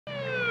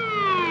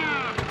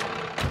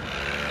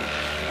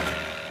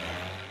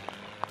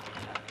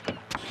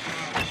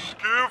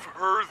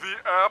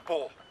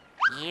apple.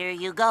 Here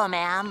you go,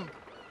 ma'am.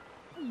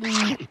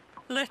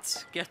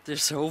 Let's get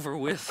this over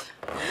with.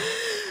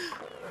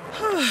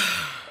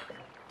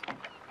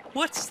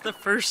 What's the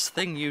first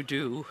thing you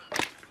do?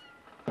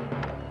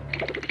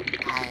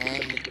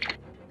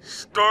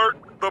 Start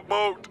the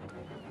boat.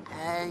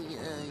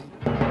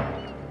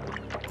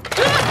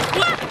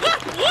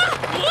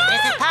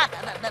 Mrs. Puff!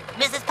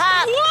 Mrs.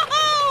 Puff!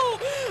 Whoa!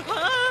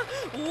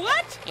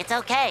 What? It's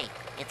okay.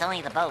 It's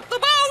only the boat. The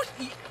boat?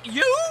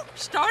 You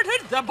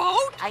started the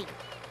boat?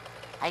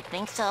 I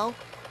think so.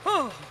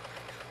 Oh,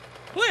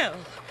 well,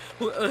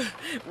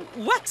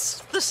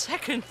 what's the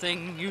second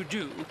thing you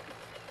do?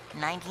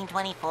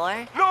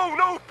 1924?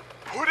 No,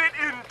 put it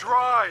in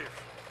drive.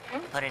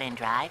 Put it in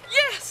drive?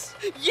 Yes!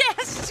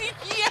 Yes!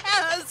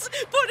 Yes!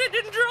 Put it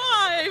in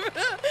drive!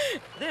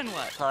 Then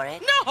what? For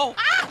it? No!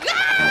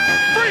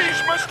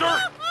 Freeze,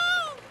 mister!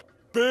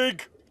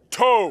 Big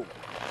toe.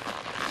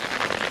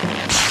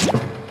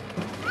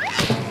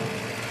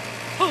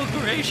 Oh,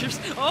 gracious!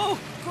 Oh,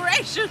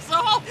 gracious!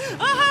 Oh!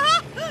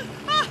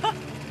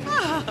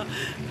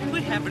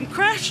 We haven't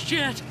crashed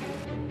yet.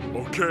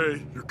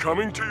 Okay, you're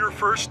coming to your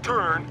first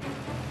turn.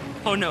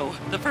 Oh, no,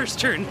 the first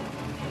turn.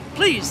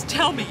 Please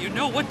tell me you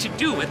know what to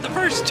do at the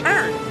first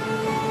turn.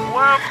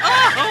 Left,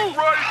 Oh!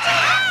 right.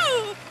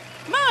 Oh!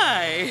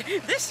 My,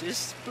 this is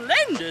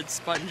splendid,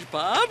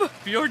 SpongeBob.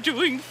 You're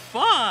doing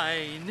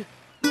fine.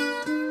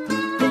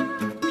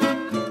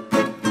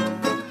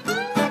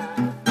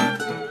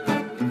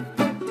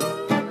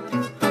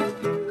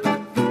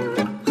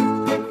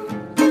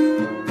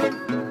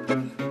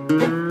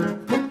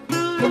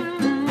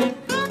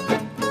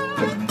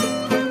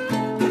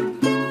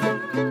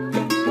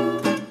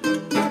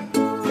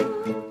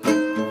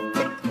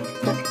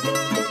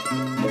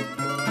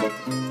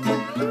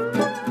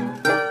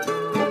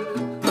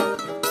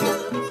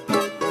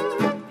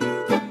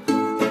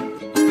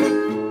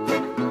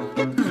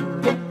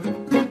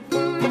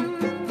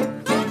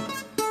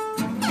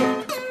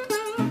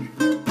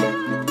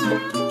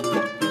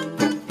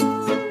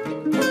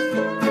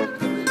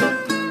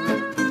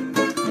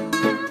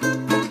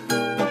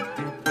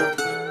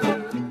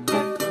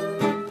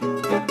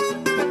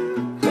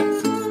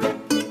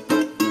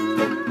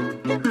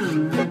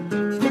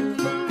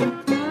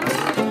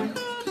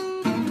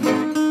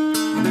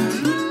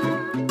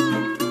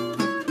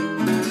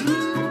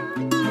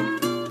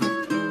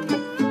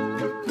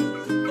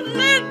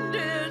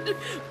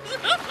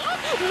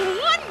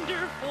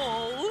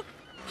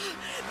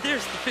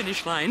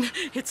 Line.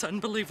 It's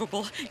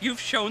unbelievable. You've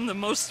shown the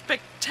most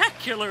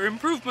spectacular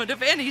improvement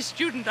of any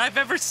student I've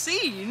ever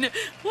seen.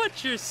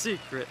 What's your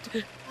secret?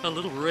 A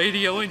little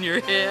radio in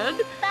your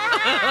head?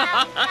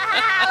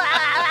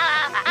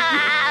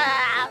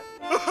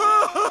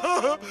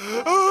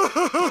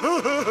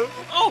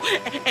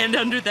 Oh, and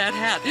under that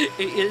hat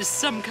is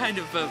some kind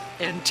of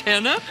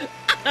antenna?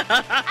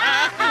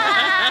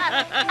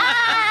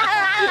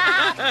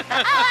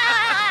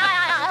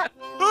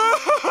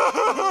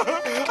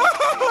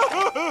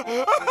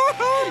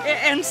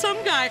 And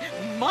some guy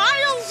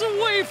miles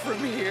away from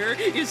here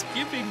is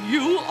giving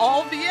you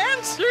all the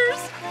answers.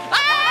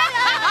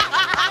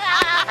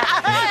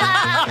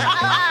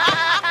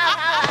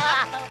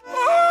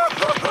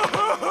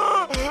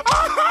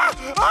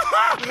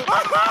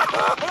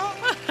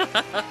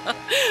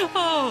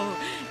 Oh,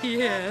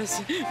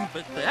 yes,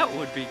 but that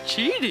would be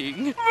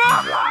cheating.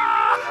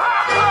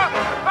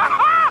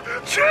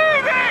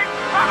 Cheating!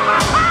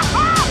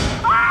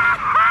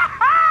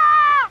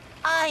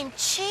 I'm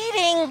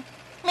cheating!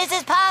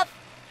 Mrs. Puff!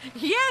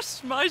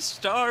 Yes, my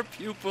star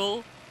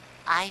pupil.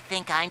 I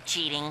think I'm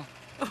cheating.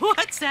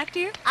 What's that,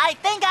 dear? I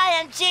think I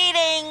am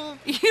cheating!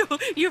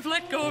 You've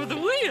let go of the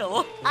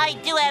wheel. I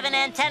do have an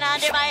antenna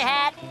under my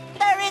hat.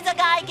 There is a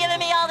guy giving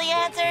me all the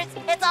answers.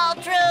 It's all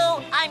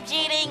true. I'm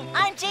cheating.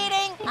 I'm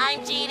cheating.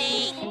 I'm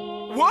cheating.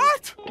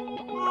 What?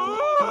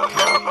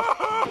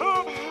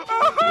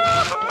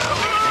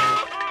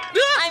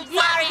 I'm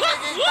sorry,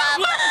 Mrs.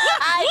 Puff.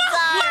 I'm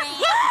sorry.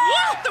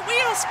 The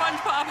wheel,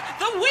 SpongeBob.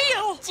 The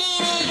wheel.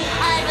 Cheating.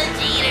 I'm a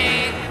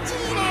cheater.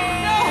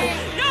 Cheater.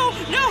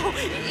 No.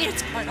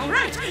 It's quite all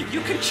right.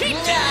 You can cheat. No,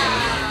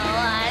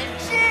 I'm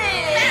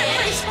cheating. That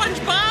way,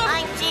 SpongeBob.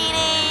 I'm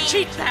cheating.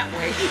 Cheat that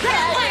way.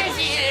 That way.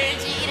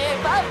 Cheater,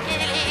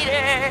 pumpkin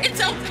eater.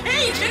 It's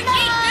okay to cheat.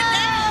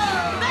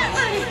 That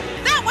way.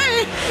 That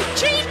way.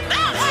 Cheat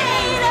that way.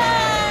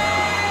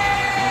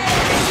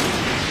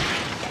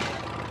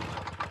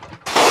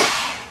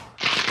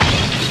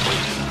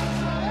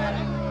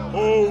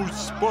 Oh,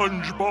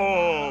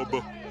 SpongeBob!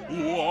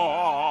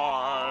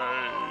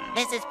 Why?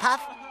 Mrs.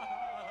 Puff,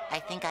 I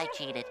think I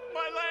cheated.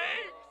 My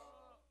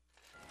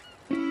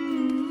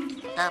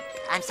legs!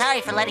 I'm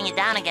sorry for letting you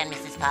down again,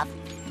 Mrs. Puff.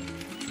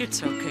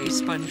 It's okay,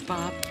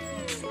 SpongeBob.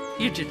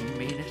 You didn't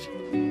mean it.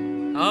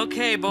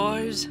 Okay,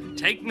 boys,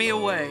 take me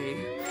away.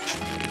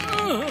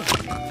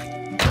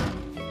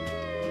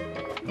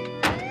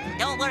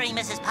 Don't worry,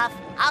 Mrs. Puff.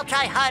 I'll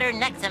try harder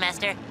next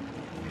semester.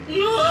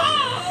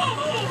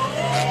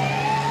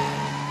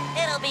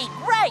 It'll be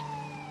great!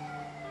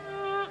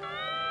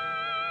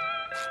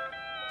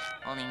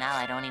 Only now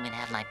I don't even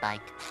have my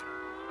bike.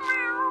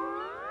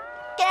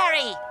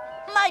 Gary!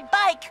 My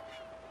bike!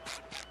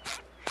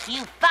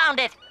 You found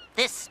it!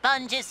 This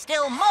sponge is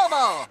still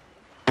mobile!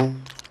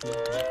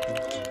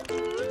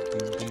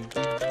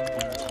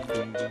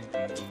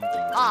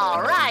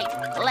 All right,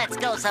 let's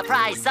go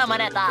surprise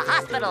someone at the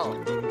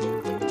hospital.